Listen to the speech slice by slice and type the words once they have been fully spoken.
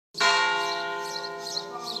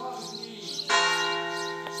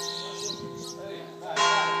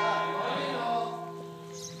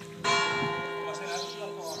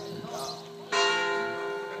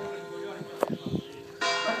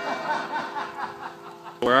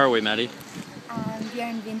Where are we, Maddie? We are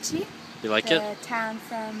in Vinci. You like it? The town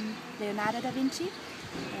from Leonardo da Vinci.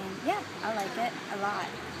 And yeah, I like it a lot.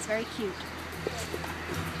 It's very cute.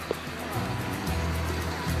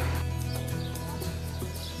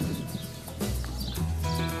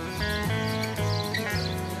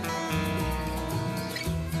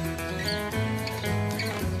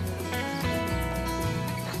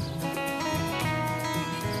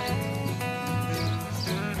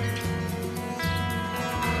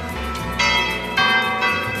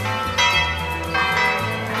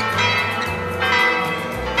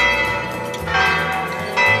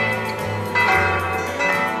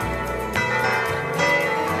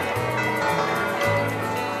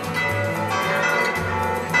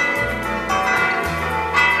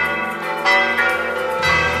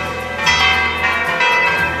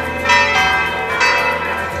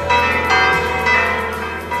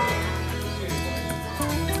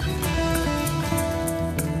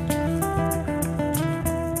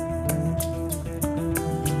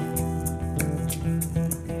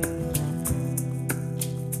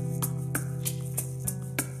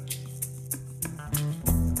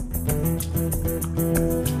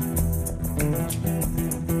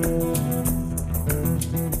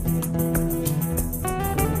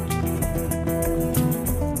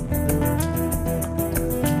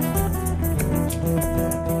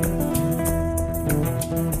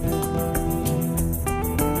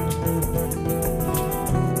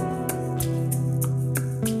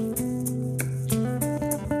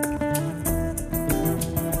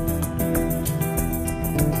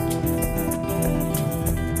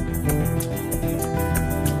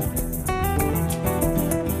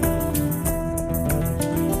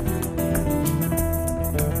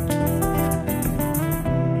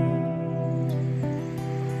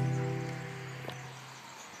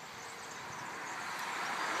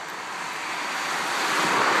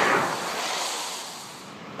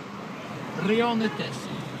 Rione Test.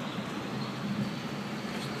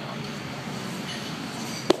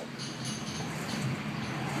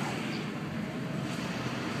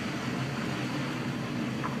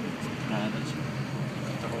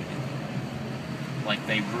 Like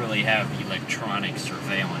they really have electronic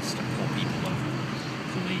surveillance to pull people over.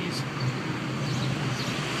 Please.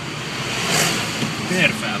 Per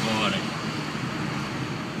favore.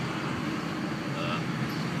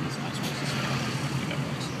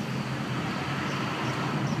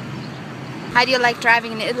 How do you like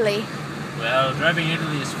driving in Italy? Well, driving in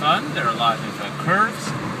Italy is fun. There are a lot of curves,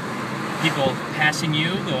 people passing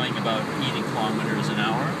you going about 80 kilometers an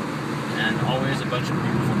hour, and always a bunch of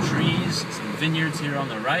beautiful trees, some vineyards here on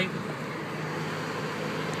the right.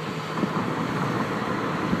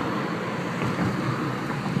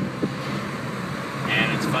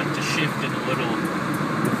 And it's fun to shift in a little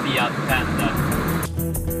Fiat Panda.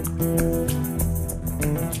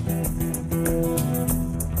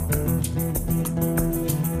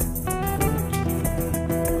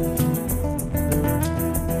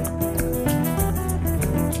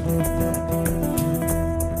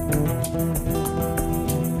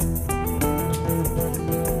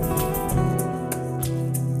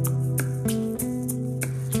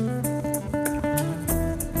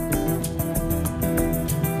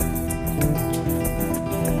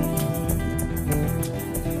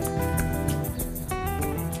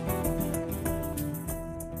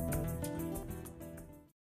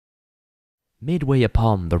 Midway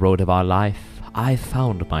upon the road of our life, I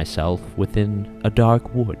found myself within a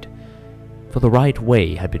dark wood, for the right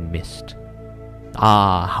way had been missed.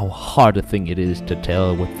 Ah, how hard a thing it is to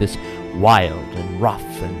tell what this wild and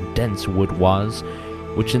rough and dense wood was,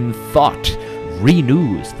 which in thought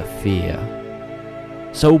renews the fear.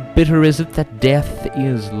 So bitter is it that death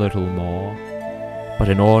is little more. But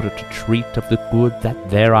in order to treat of the good that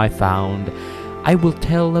there I found, I will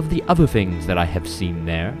tell of the other things that I have seen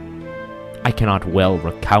there. I cannot well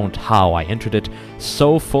recount how I entered it,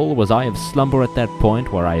 so full was I of slumber at that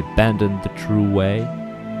point where I abandoned the true way.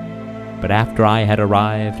 But after I had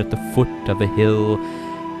arrived at the foot of a hill,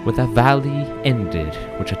 where the valley ended,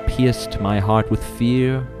 which had pierced my heart with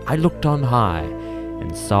fear, I looked on high,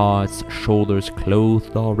 and saw its shoulders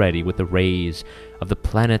clothed already with the rays of the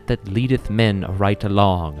planet that leadeth men right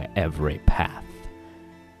along every path.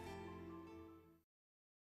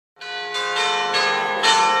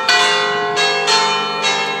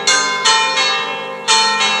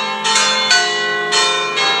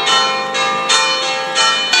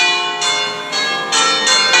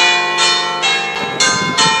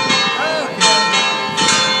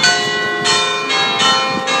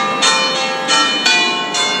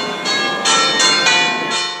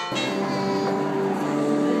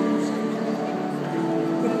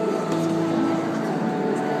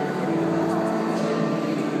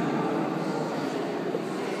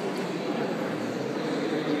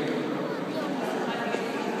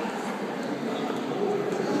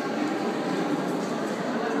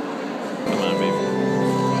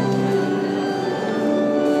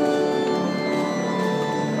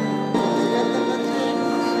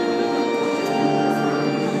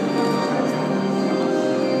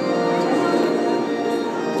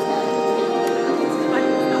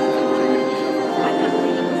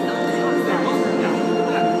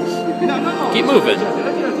 Keep moving.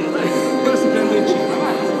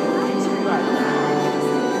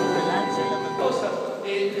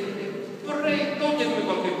 Vorrei togliermi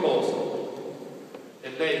qualche cosa. E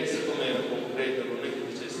lei, siccome era concreta, non è che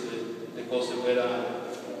dicesse le cose veramente.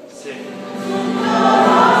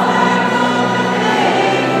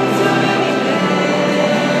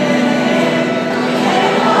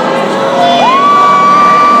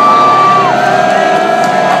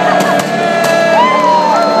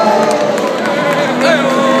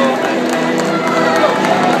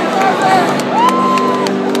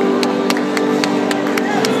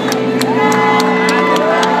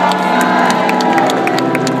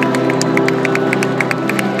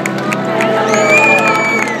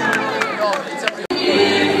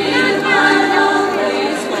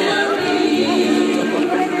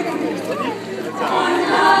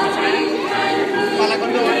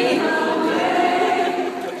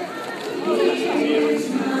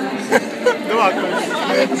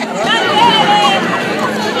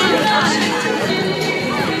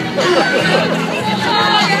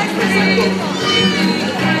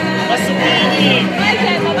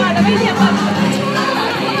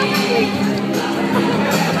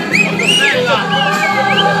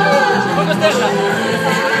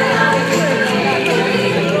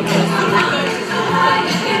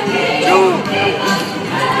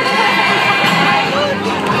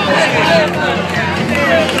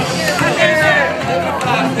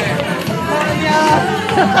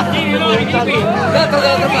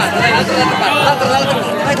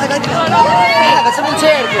 Facciamo un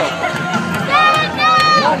cerchio!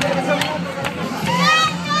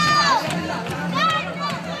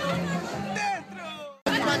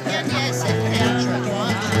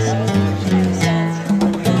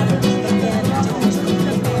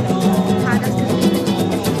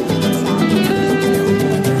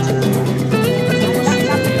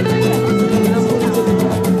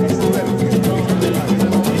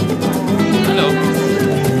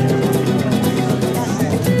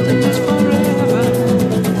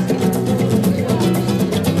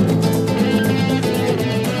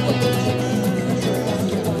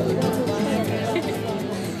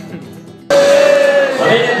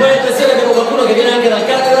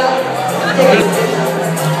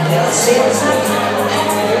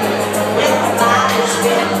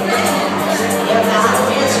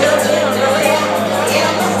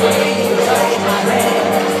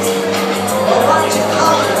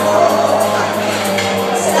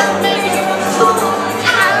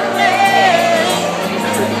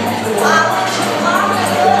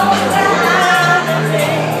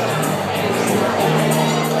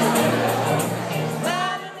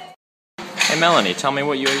 Hey Melanie, tell me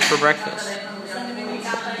what you ate for breakfast.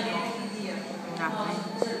 Nothing.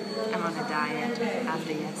 I'm on a diet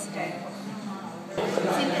after yesterday.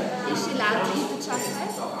 Is she allowed to eat the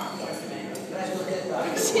chocolate?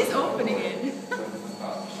 She's opening it.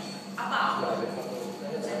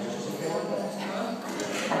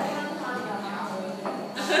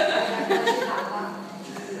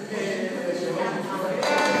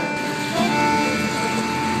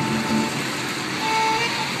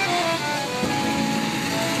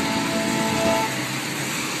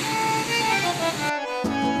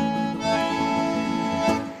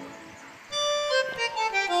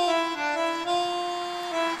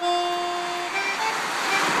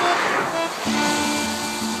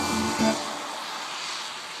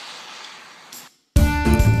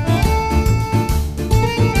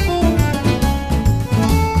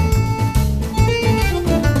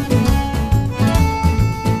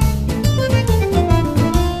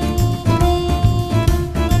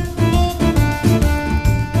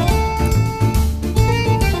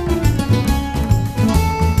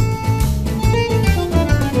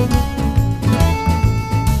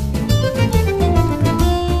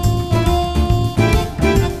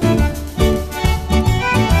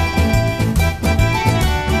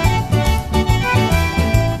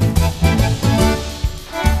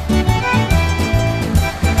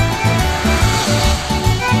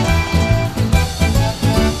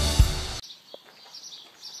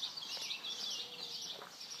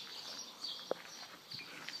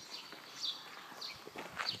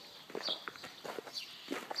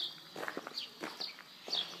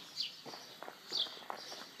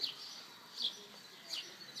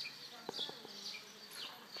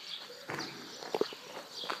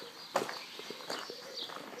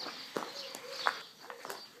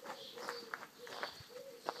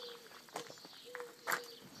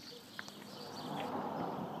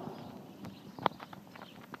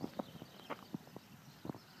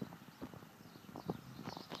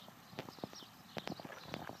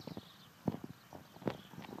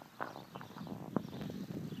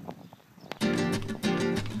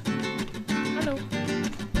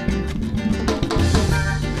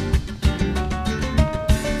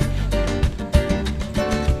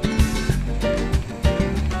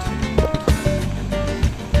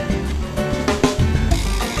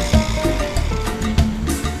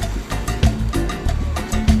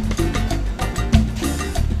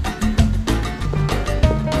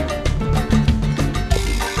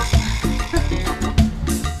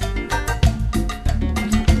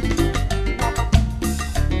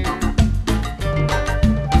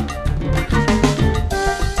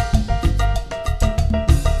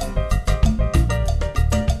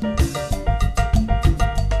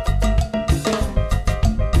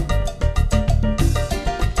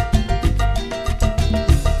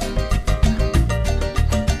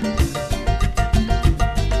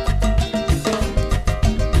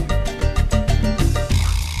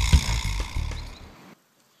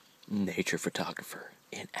 photographer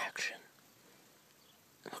in action.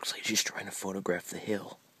 It looks like she's trying to photograph the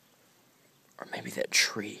hill. Or maybe that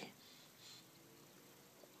tree.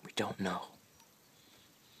 We don't know.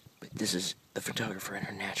 But this is the photographer in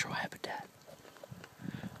her natural habitat.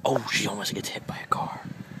 Oh, she almost gets hit by a car.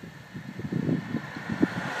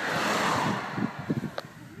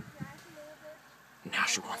 Now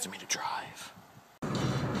she wants me to drive.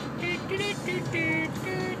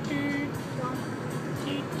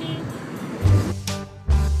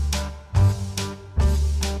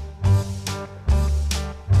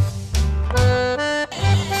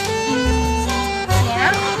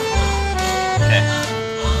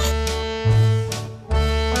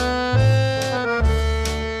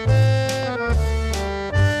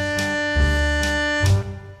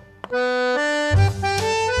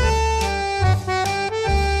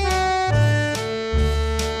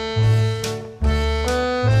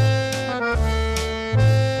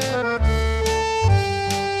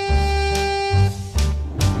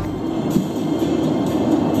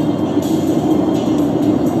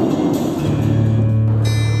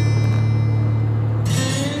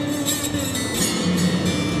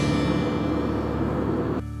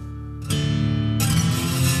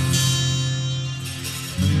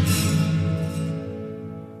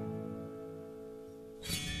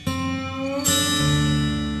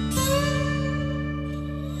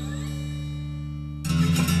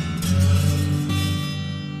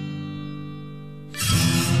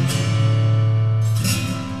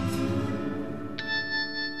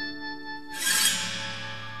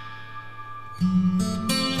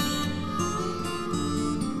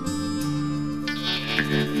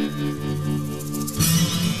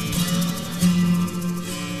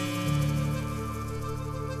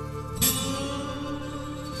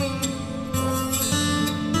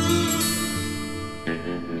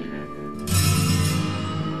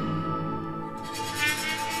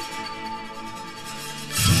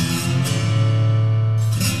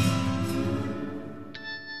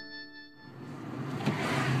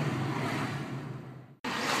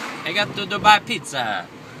 I got to buy pizza.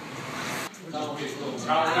 Ciao,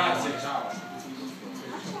 grazie, ciao.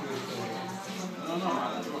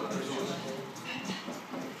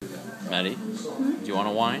 Maddie, do you want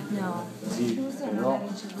a wine? No. Sì, però...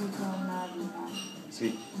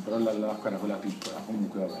 Sì, però l'acqua era quella piccola,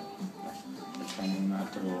 comunque vabbè. Facciamo un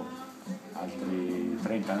altri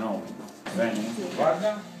 39. Bene? Sì.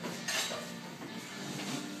 Guarda.